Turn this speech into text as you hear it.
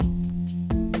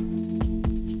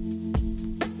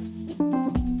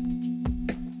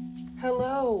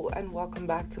and welcome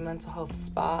back to Mental Health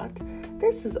Spot.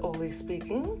 This is Oli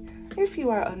speaking. If you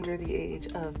are under the age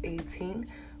of 18,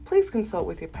 please consult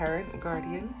with your parent,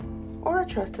 guardian, or a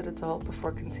trusted adult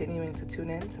before continuing to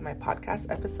tune in to my podcast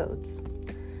episodes.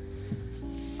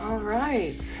 All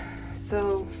right,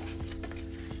 so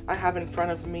I have in front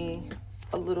of me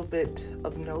a little bit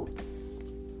of notes,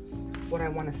 what I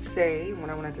want to say,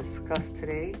 what I want to discuss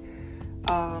today.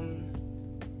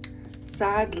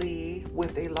 Sadly,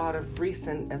 with a lot of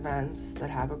recent events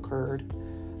that have occurred,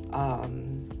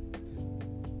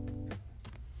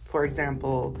 for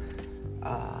example,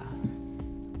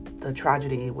 the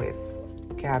tragedy with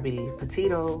Gabby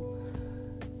Petito,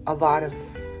 a lot of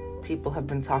people have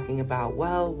been talking about,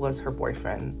 well, was her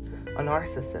boyfriend a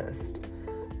narcissist?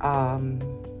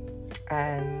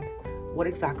 And what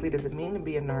exactly does it mean to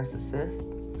be a narcissist?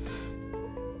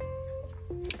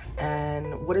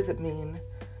 And what does it mean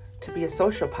to be a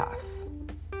sociopath?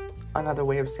 Another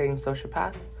way of saying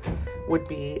sociopath would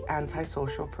be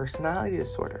antisocial personality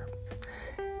disorder.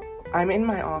 I'm in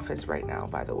my office right now,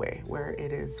 by the way, where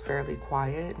it is fairly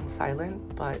quiet and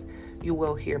silent, but you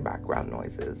will hear background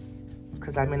noises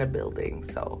because I'm in a building,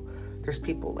 so there's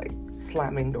people like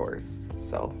slamming doors,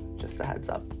 so just a heads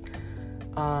up.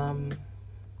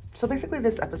 So basically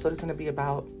this episode is going to be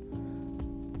about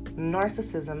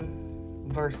narcissism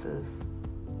versus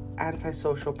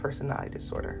antisocial personality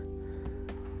disorder.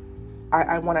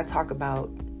 I want to talk about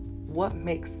what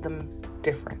makes them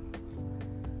different.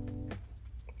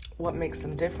 What makes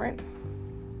them different,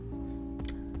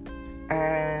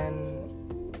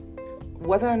 and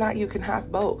whether or not you can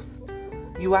have both.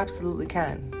 You absolutely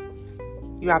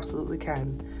can. You absolutely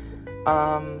can.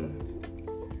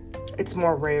 It's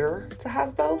more rare to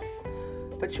have both,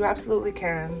 but you absolutely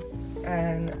can.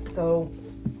 And so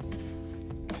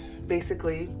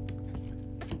basically,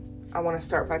 I want to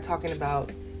start by talking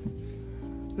about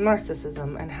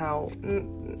narcissism and how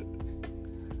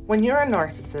when you're a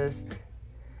narcissist,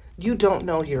 you don't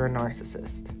know you're a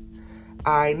narcissist.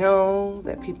 I know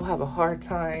that people have a hard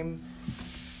time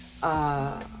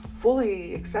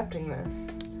fully accepting this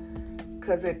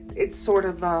because it sort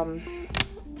of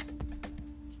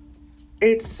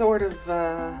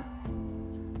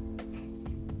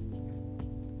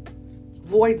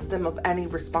voids them of any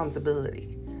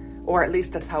responsibility, or at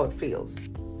least that's how it feels.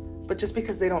 But just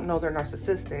because they don't know they're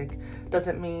narcissistic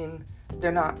doesn't mean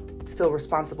they're not still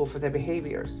responsible for their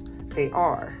behaviors. They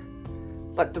are.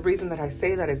 But the reason that I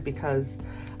say that is because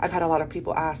I've had a lot of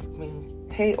people ask me,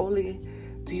 hey, Oli,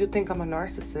 do you think I'm a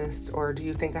narcissist, or do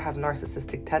you think I have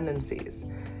narcissistic tendencies?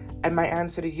 And my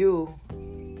answer to you,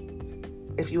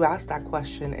 if you ask that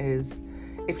question, is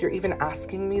if you're even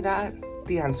asking me that,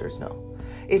 the answer is no.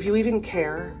 If you even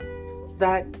care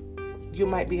that you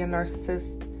might be a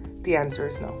narcissist, the answer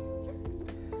is no.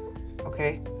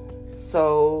 Okay?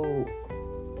 So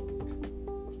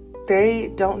they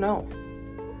don't know.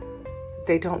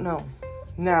 They don't know.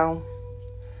 Now,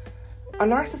 a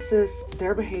narcissist,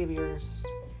 their behaviors,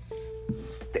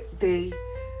 they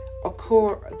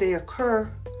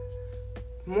occur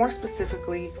more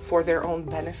specifically for their own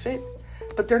benefit,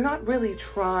 but they're not really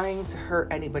trying to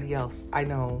hurt anybody else. I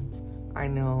know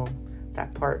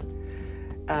that part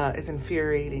is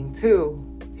infuriating to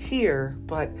hear,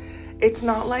 but it's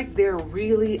not like they're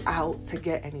really out to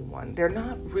get anyone. They're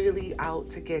not really out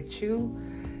to get you.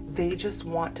 They just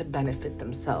want to benefit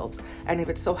themselves. And if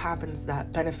it so happens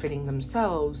that benefiting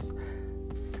themselves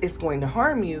is going to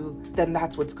harm you, then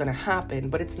that's what's going to happen.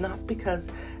 But it's not because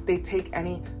they take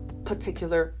any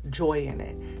particular joy in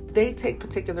it. They take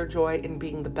particular joy in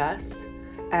being the best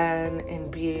and in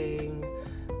being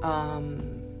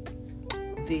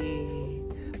the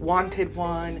wanted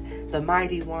one, the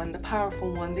mighty one, the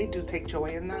powerful one. They do take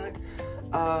joy in that.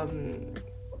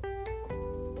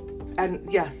 And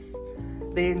yes,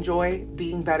 they enjoy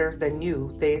being better than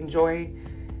you. They enjoy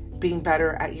being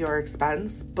better at your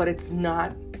expense, but it's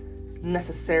not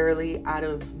necessarily out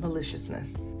of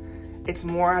maliciousness. It's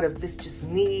more out of this just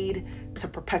need to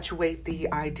perpetuate the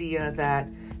idea that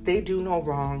they do no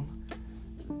wrong.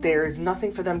 There is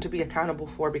nothing for them to be accountable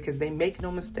for because they make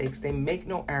no mistakes. They make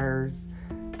no errors.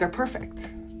 They're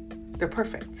perfect. They're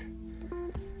perfect.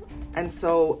 And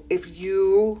so if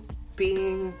you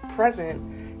being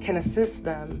present can assist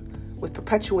them with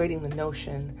perpetuating the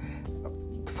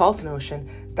false notion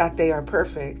that they are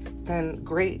perfect, then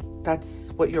great.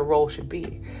 That's what your role should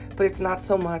be. But it's not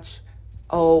so much,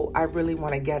 oh, I really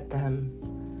want to get them,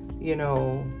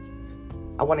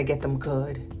 I want to get them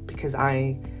good because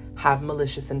I have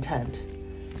malicious intent.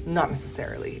 Not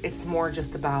necessarily. It's more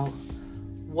just about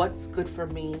what's good for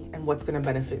me and what's going to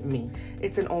benefit me.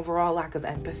 It's an overall lack of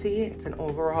empathy. It's an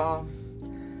overall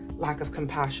lack of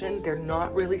compassion. They're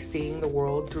not really seeing the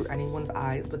world through anyone's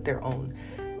eyes but their own.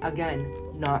 Again,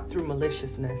 not through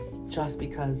maliciousness, just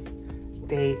because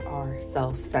they are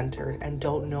self-centered and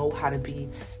don't know how to be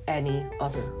any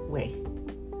other way.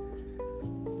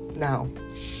 Now,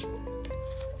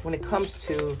 when it comes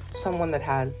to someone that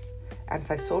has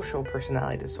antisocial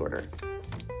personality disorder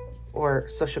or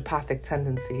sociopathic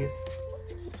tendencies,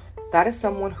 that is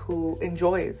someone who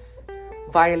enjoys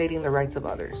violating the rights of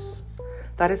others.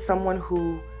 That is someone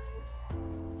who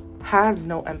has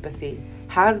no empathy,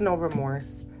 has no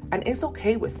remorse, and is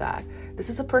okay with that. This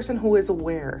is a person who is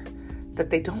aware that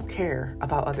they don't care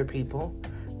about other people.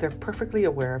 They're perfectly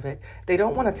aware of it. They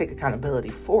don't want to take accountability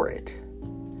for it.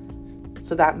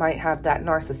 So that might have that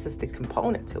narcissistic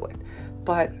component to it.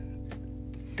 But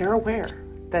they're aware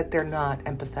that they're not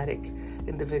empathetic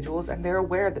individuals, and they're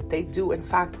aware that they do, in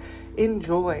fact,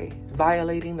 enjoy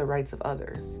violating the rights of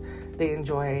others. They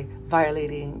enjoy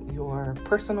violating your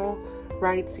personal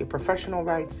rights, your professional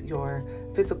rights, your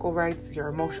physical rights, your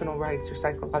emotional rights, your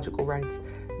psychological rights.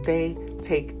 They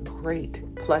take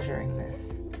great pleasure in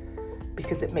this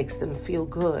because it makes them feel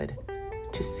good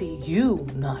to see you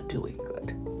not doing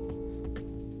good.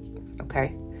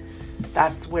 Okay?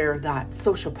 That's where that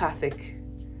sociopathic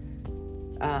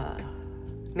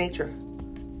nature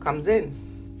comes in.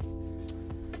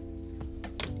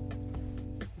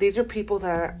 These are people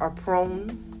that are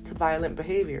prone to violent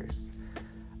behaviors.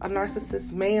 A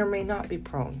narcissist may or may not be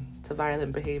prone to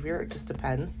violent behavior. It just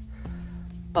depends.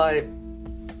 But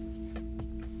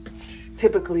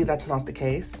typically that's not the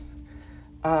case.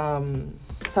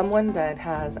 Someone that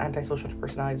has antisocial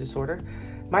personality disorder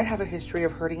might have a history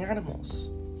of hurting animals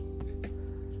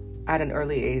at an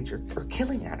early age, or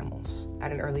killing animals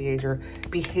at an early age, or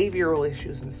behavioral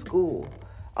issues in school,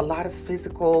 a lot of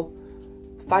physical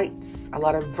fights, a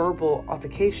lot of verbal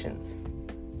altercations,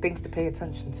 things to pay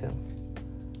attention to.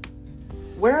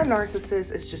 Where a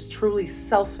narcissist is just truly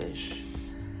selfish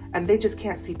and they just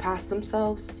can't see past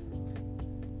themselves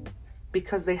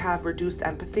because they have reduced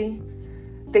empathy,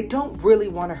 they don't really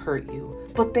want to hurt you,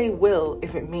 but they will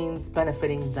if it means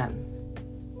benefiting them.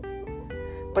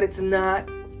 But it's not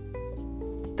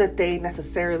that they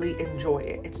necessarily enjoy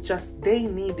it. It's just they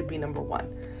need to be number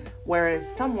one. Whereas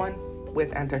someone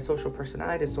with antisocial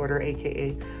personality disorder,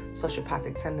 aka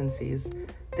sociopathic tendencies,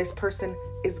 this person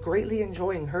is greatly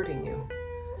enjoying hurting you.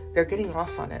 They're getting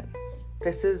off on it.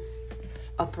 This is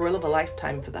a thrill of a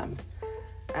lifetime for them.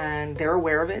 And they're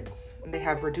aware of it. And they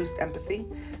have reduced empathy.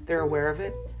 They're aware of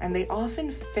it. And they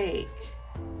often fake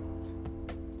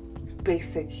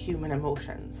basic human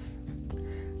emotions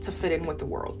to fit in with the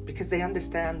world, because they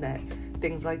understand that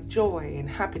things like joy and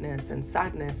happiness and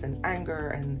sadness and anger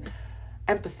and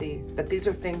empathy, that these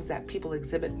are things that people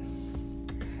exhibit.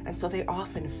 And so they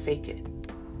often fake it.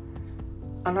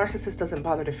 A narcissist doesn't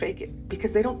bother to fake it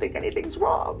because they don't think anything's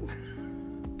wrong.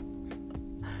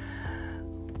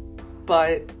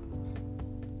 But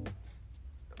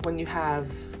when you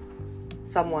have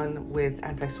someone with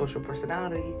antisocial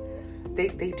personality,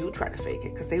 they do try to fake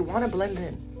it because they want to blend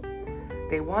in.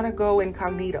 They want to go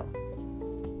incognito.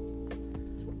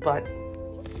 But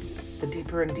the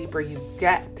deeper and deeper you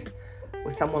get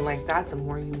with someone like that, the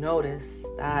more you notice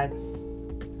that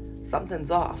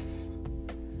something's off.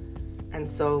 And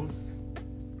so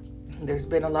there's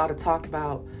been a lot of talk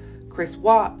about Chris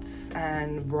Watts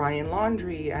and Brian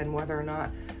Laundrie and whether or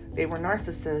not they were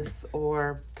narcissists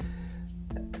or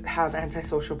have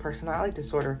antisocial personality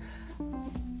disorder.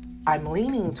 I'm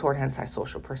leaning toward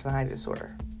antisocial personality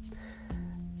disorder.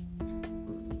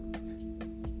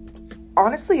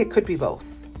 Honestly, it could be both,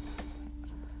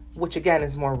 which again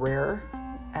is more rare,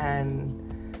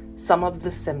 and some of the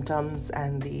symptoms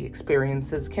and the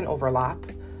experiences can overlap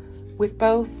with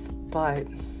both, but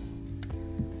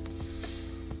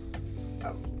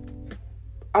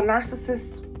a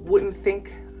narcissist wouldn't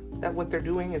think that what they're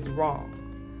doing is wrong.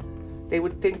 They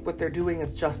would think what they're doing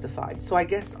is justified. So I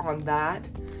guess on that,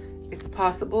 it's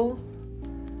possible.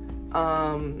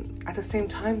 At the same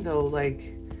time though,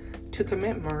 like, to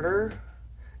commit murder,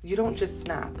 you don't just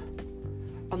snap.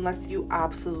 Unless you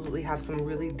absolutely have some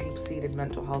really deep-seated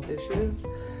mental health issues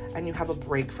and you have a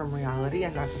break from reality,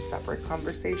 and that's a separate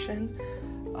conversation.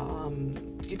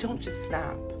 You don't just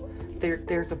snap.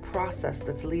 There's a process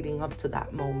that's leading up to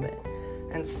that moment.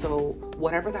 And so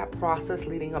whatever that process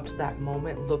leading up to that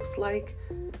moment looks like,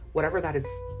 whatever that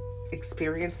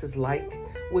experience is like,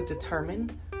 would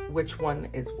determine which one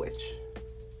is which.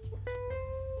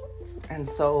 And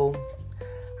so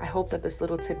I hope that this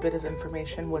little tidbit of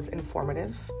information was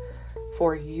informative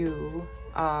for you.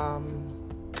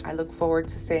 I look forward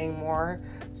to saying more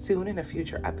soon in a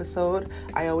future episode.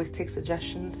 I always take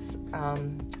suggestions,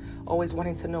 always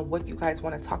wanting to know what you guys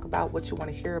want to talk about, what you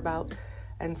want to hear about.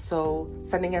 And so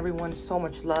sending everyone so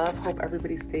much love. Hope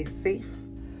everybody stays safe.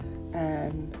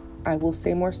 And I will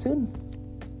say more soon.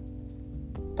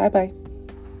 Bye-bye.